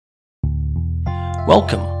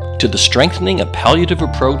Welcome to the Strengthening a Palliative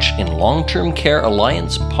Approach in Long-Term Care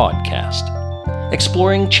Alliance podcast,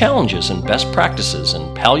 exploring challenges and best practices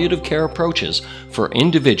in palliative care approaches for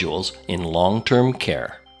individuals in long-term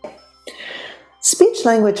care. Speech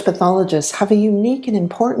language pathologists have a unique and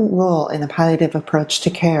important role in a palliative approach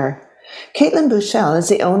to care. Caitlin Buchell is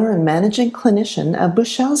the owner and managing clinician of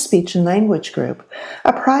Buchell Speech and Language Group,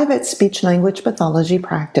 a private speech-language pathology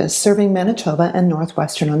practice serving Manitoba and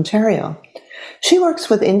northwestern Ontario. She works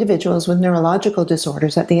with individuals with neurological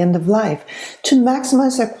disorders at the end of life to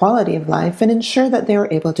maximize their quality of life and ensure that they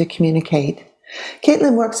are able to communicate.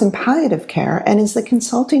 Caitlin works in palliative care and is the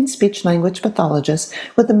consulting speech-language pathologist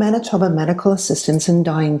with the Manitoba Medical Assistance in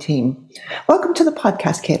Dying team. Welcome to the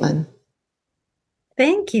podcast, Caitlin.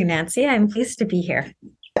 Thank you, Nancy. I'm pleased to be here.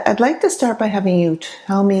 I'd like to start by having you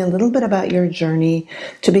tell me a little bit about your journey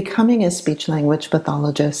to becoming a speech-language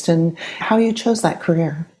pathologist and how you chose that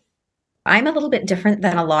career. I'm a little bit different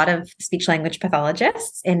than a lot of speech language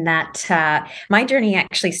pathologists in that my journey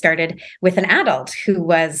actually started with an adult who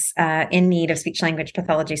was in need of speech language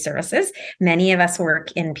pathology services. Many of us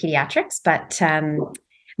work in pediatrics, but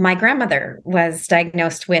my grandmother was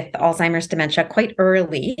diagnosed with Alzheimer's dementia quite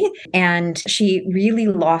early, and she really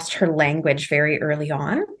lost her language very early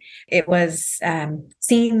on. It was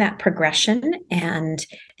seeing that progression and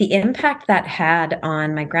the impact that had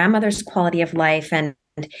on my grandmother's quality of life and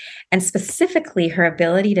specifically her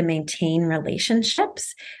ability to maintain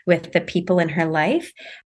relationships with the people in her life.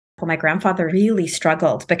 Well, my grandfather really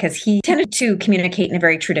struggled because he tended to communicate in a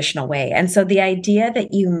very traditional way. And so the idea that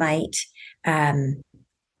you might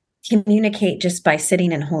communicate just by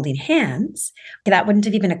sitting and holding hands, that wouldn't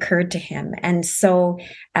have even occurred to him. And so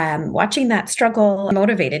watching that struggle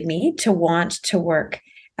motivated me to want to work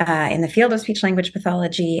in the field of speech language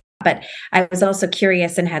pathology. But I was also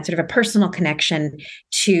curious and had sort of a personal connection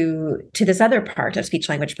to this other part of speech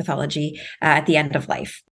language pathology at the end of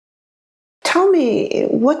life. Tell me,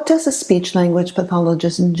 what does a speech language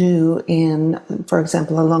pathologist do in, for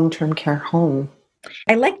example, a long-term care home?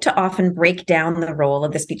 I like to often break down the role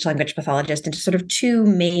of the speech language pathologist into sort of two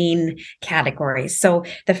main categories. So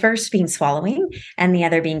the first being swallowing and the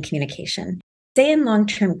other being communication. Say in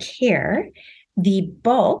long-term care, the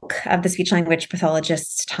bulk of the speech language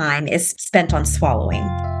pathologist's time is spent on swallowing.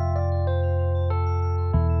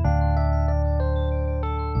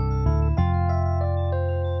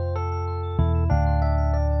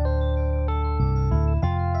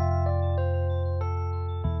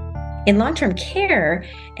 In long-term care,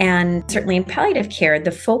 and certainly in palliative care,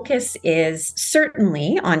 the focus is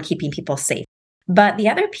certainly on keeping people safe. But the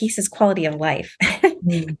other piece is quality of life.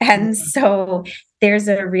 And so there's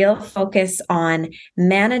a real focus on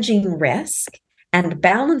managing risk and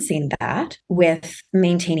balancing that with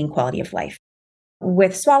maintaining quality of life.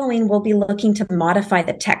 With swallowing, we'll be looking to modify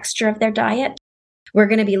the texture of their diet. We're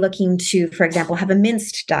going to be looking to, for example, have a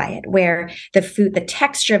minced diet where the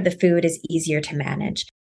texture of the food is easier to manage.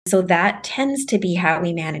 So that tends to be how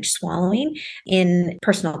we manage swallowing in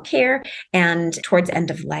personal care and towards end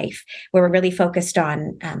of life, where we're really focused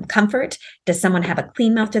on comfort. Does someone have a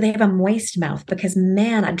clean mouth? Do they have a moist mouth? Because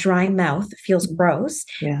man, a dry mouth feels gross.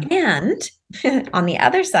 Yeah. And on the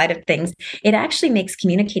other side of things, it actually makes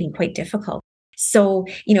communicating quite difficult. So,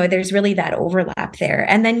 there's really that overlap there.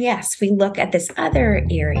 And then, yes, we look at this other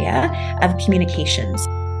area of communications.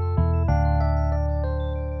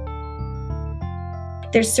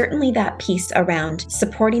 There's certainly that piece around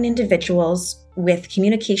supporting individuals with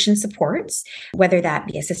communication supports, whether that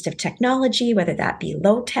be assistive technology, whether that be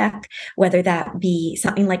low tech, whether that be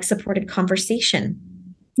something like supported conversation,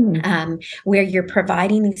 where you're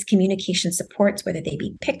providing these communication supports, whether they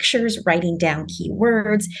be pictures, writing down key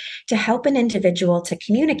words, to help an individual to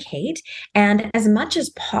communicate and as much as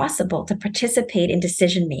possible to participate in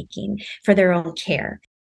decision-making for their own care.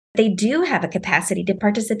 They do have a capacity to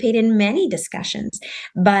participate in many discussions,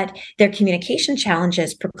 but their communication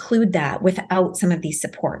challenges preclude that without some of these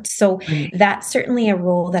supports. So that's certainly a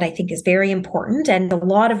role that I think is very important. And a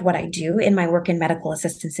lot of what I do in my work in medical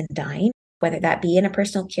assistance in dying, whether that be in a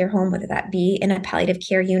personal care home, whether that be in a palliative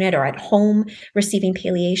care unit or at home receiving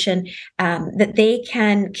palliation, that they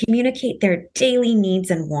can communicate their daily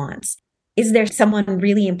needs and wants. Is there someone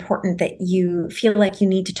really important that you feel like you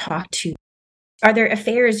need to talk to? Are there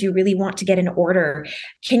affairs you really want to get in order?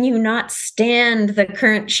 Can you not stand the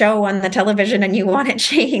current show on the television and you want it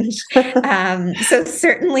changed? So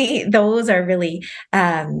certainly those are really,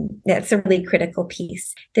 that's a really critical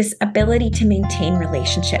piece. This ability to maintain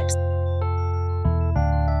relationships.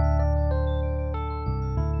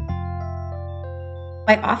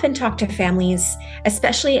 I often talk to families,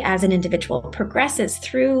 especially as an individual progresses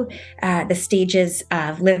through the stages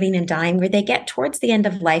of living and dying, where they get towards the end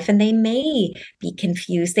of life and they may be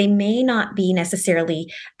confused. They may not be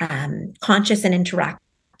necessarily conscious and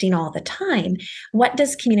interacting all the time. What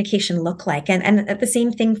does communication look like? And the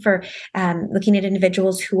same thing for looking at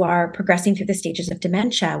individuals who are progressing through the stages of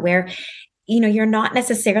dementia, where you're not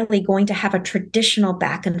necessarily going to have a traditional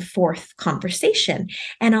back and forth conversation.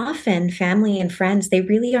 And often family and friends, they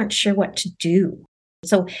really aren't sure what to do.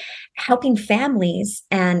 So helping families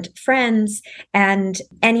and friends and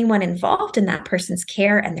anyone involved in that person's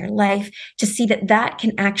care and their life to see that that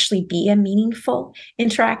can actually be a meaningful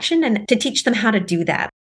interaction and to teach them how to do that.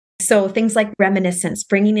 So things like reminiscence,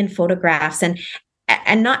 bringing in photographs and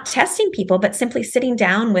not testing people, but simply sitting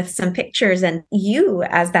down with some pictures and you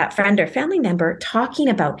as that friend or family member talking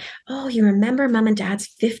about, oh, you remember mom and dad's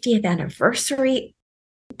 50th anniversary?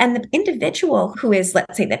 And the individual who is,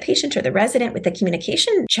 let's say, the patient or the resident with the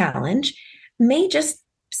communication challenge may just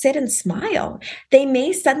sit and smile. They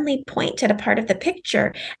may suddenly point at a part of the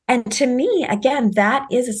picture. And to me, again, that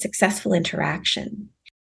is a successful interaction.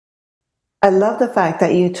 I love the fact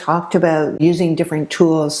that you talked about using different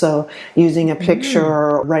tools. So using a picture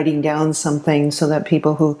or writing down something so that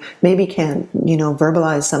people who maybe can't,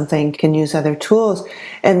 verbalize something can use other tools.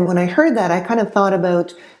 And when I heard that, I kind of thought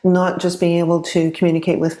about not just being able to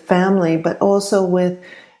communicate with family, but also with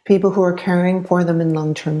people who are caring for them in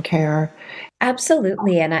long-term care.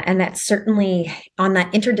 Absolutely. And that's certainly on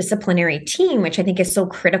that interdisciplinary team, which I think is so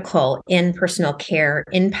critical in personal care,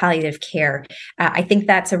 in palliative care. I think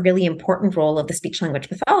that's a really important role of the speech language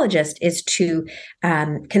pathologist, is to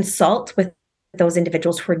consult with those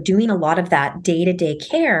individuals who are doing a lot of that day-to-day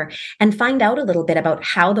care and find out a little bit about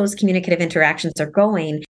how those communicative interactions are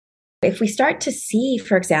going. If we start to see,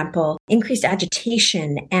 for example, increased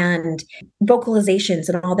agitation and vocalizations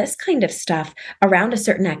and all this kind of stuff around a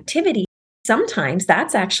certain activity, sometimes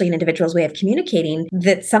that's actually an individual's way of communicating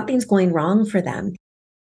that something's going wrong for them.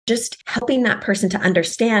 Just helping that person to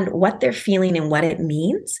understand what they're feeling and what it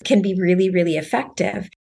means can be really, really effective.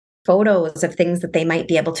 Photos of things that they might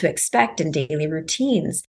be able to expect in daily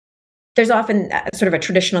routines. There's often sort of a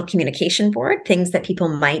traditional communication board, things that people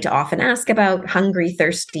might often ask about: hungry,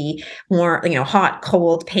 thirsty, more, hot,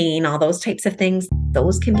 cold, pain, all those types of things.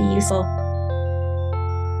 Those can be useful.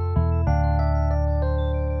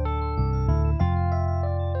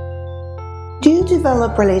 Do you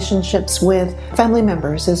develop relationships with family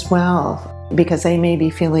members as well? Because they may be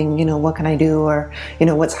feeling, what can I do? Or,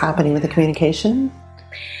 what's happening with the communication?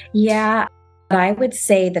 Yeah. I would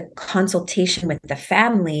say the consultation with the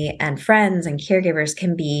family and friends and caregivers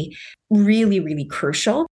can be really, really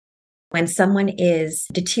crucial. When someone is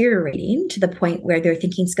deteriorating to the point where their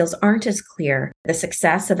thinking skills aren't as clear, the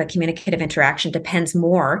success of a communicative interaction depends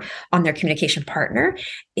more on their communication partner.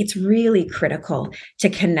 It's really critical to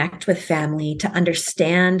connect with family, to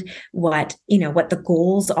understand what the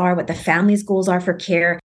goals are, what the family's goals are for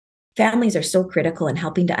care. Families are so critical in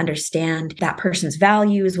helping to understand that person's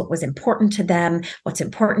values, what was important to them, what's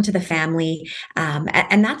important to the family.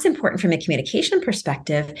 And that's important from a communication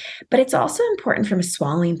perspective, but it's also important from a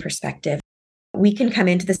swallowing perspective. We can come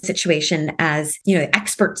into the situation as,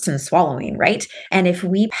 experts in swallowing, right? And if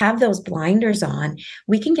we have those blinders on,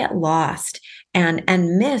 we can get lost and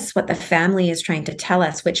miss what the family is trying to tell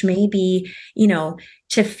us, which may be,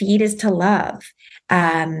 to feed is to love.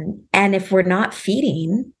 And if we're not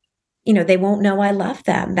feeding, they won't know I love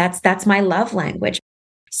them. That's my love language.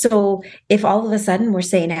 So if all of a sudden we're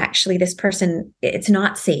saying, actually, this person, it's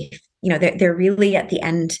not safe, they're really at the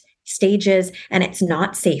end stages and it's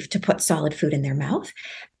not safe to put solid food in their mouth,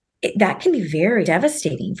 that can be very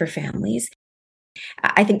devastating for families.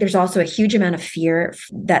 I think there's also a huge amount of fear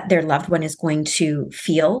that their loved one is going to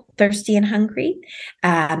feel thirsty and hungry,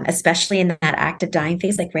 especially in that active dying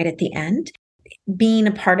phase, like right at the end. Being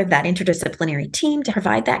a part of that interdisciplinary team to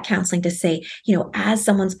provide that counseling to say, as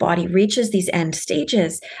someone's body reaches these end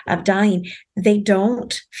stages of dying, they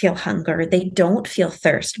don't feel hunger, they don't feel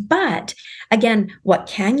thirst. But again, what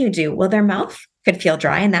can you do? Well, their mouth could feel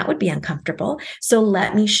dry and that would be uncomfortable. So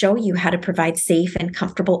let me show you how to provide safe and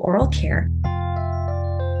comfortable oral care.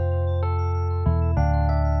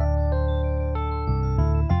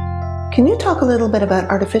 Can you talk a little bit about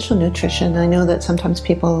artificial nutrition? I know that sometimes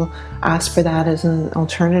people ask for that as an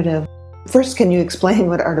alternative. First, can you explain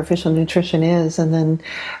what artificial nutrition is? And then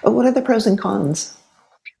what are the pros and cons?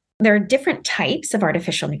 There are different types of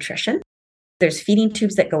artificial nutrition. There's feeding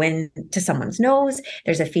tubes that go into someone's nose.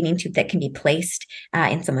 There's a feeding tube that can be placed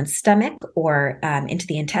in someone's stomach or into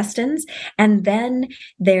the intestines. And then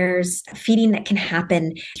there's feeding that can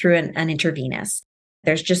happen through an intravenous.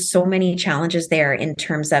 There's just so many challenges there in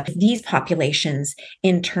terms of these populations,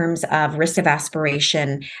 in terms of risk of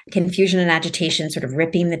aspiration, confusion and agitation, sort of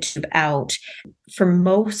ripping the tube out. For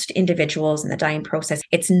most individuals in the dying process,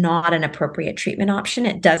 it's not an appropriate treatment option.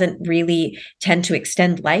 It doesn't really tend to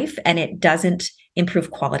extend life, and it doesn't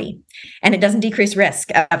improve quality, and it doesn't decrease risk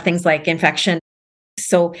of things like infection.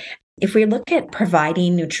 So if we look at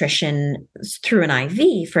providing nutrition through an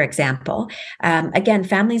IV, for example, again,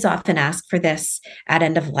 families often ask for this at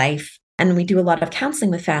end of life. And we do a lot of counseling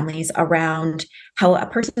with families around how a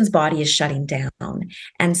person's body is shutting down.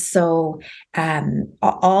 And so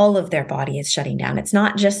all of their body is shutting down. It's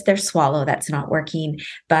not just their swallow that's not working,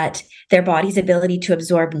 but their body's ability to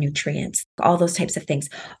absorb nutrients, all those types of things.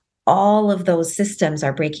 All of those systems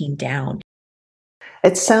are breaking down.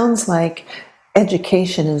 It sounds like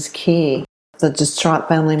education is key. The distraught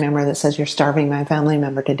family member that says, "You're starving my family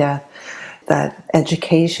member to death," that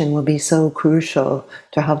education will be so crucial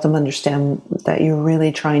to help them understand that you're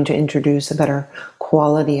really trying to introduce a better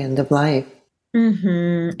quality end of life.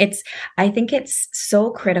 I think it's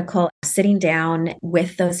so critical sitting down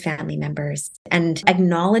with those family members and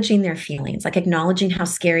acknowledging their feelings, like acknowledging how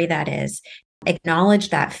scary that is,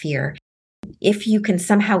 acknowledge that fear. If you can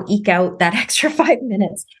somehow eke out that extra 5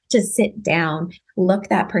 minutes to sit down, look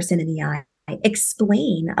that person in the eye,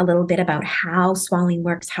 explain a little bit about how swallowing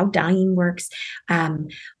works, how dying works,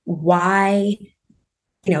 why,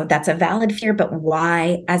 that's a valid fear, but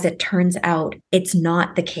why, as it turns out, it's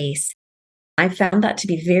not the case. I found that to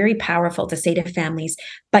be very powerful to say to families,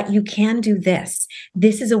 but you can do this.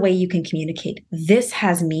 This is a way you can communicate. This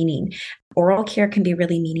has meaning. Oral care can be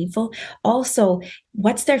really meaningful. Also,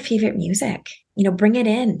 what's their favorite music? Bring it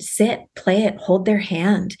in, sit, play it, hold their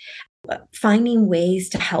hand. Finding ways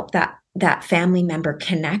to help that family member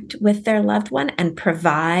connect with their loved one and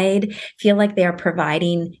feel like they are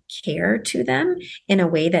providing care to them in a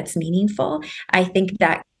way that's meaningful. I think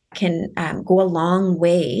that can go a long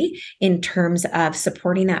way in terms of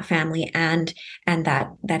supporting that family and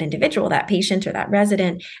that individual, that patient or that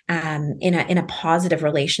resident in a positive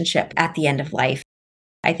relationship at the end of life.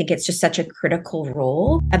 I think it's just such a critical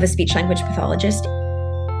role of a speech language pathologist.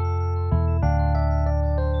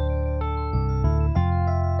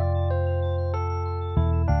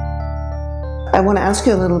 I want to ask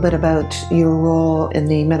you a little bit about your role in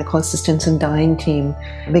the medical assistance and dying team,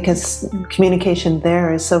 because communication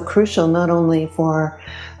there is so crucial, not only for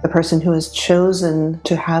the person who has chosen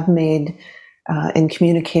to have made in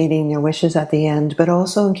communicating their wishes at the end, but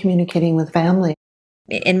also in communicating with family.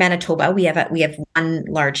 In Manitoba, we have one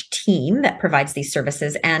large team that provides these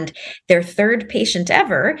services, and their third patient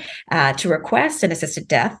ever to request an assisted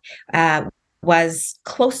death was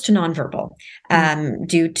close to nonverbal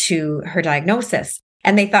due to her diagnosis.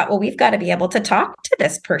 And they thought, well, we've got to be able to talk to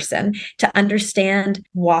this person to understand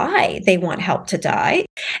why they want help to die.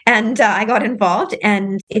 And I got involved,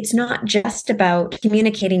 and it's not just about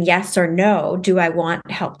communicating yes or no, do I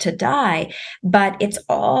want help to die? But it's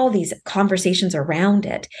all these conversations around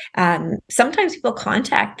it. Sometimes people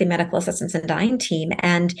contact the medical assistance and dying team,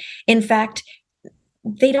 and in fact,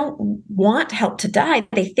 they don't want help to die.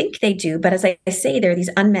 They think they do. But as I say, there are these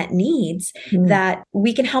unmet needs that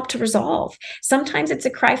we can help to resolve. Sometimes it's a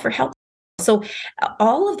cry for help. So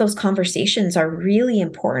all of those conversations are really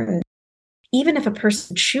important. Even if a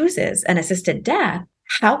person chooses an assisted death,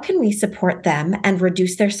 how can we support them and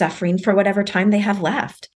reduce their suffering for whatever time they have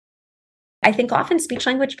left? I think often speech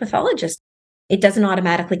language pathologists, it doesn't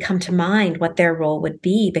automatically come to mind what their role would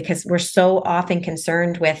be, because we're so often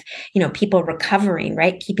concerned with, people recovering,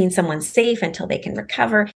 right? Keeping someone safe until they can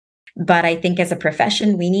recover. But I think as a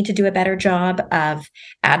profession, we need to do a better job of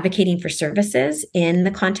advocating for services in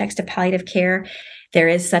the context of palliative care. There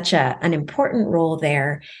is such an important role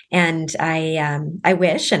there. And I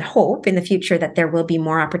wish and hope in the future that there will be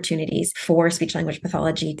more opportunities for speech language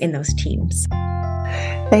pathology in those teams.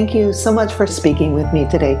 Thank you so much for speaking with me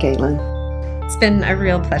today, Caitlin. It's been a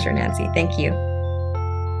real pleasure, Nancy. Thank you.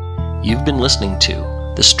 You've been listening to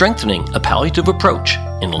the Strengthening a Palliative Approach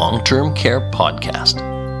in Long-Term Care podcast.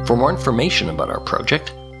 For more information about our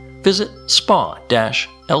project, visit spa-ltc.ca.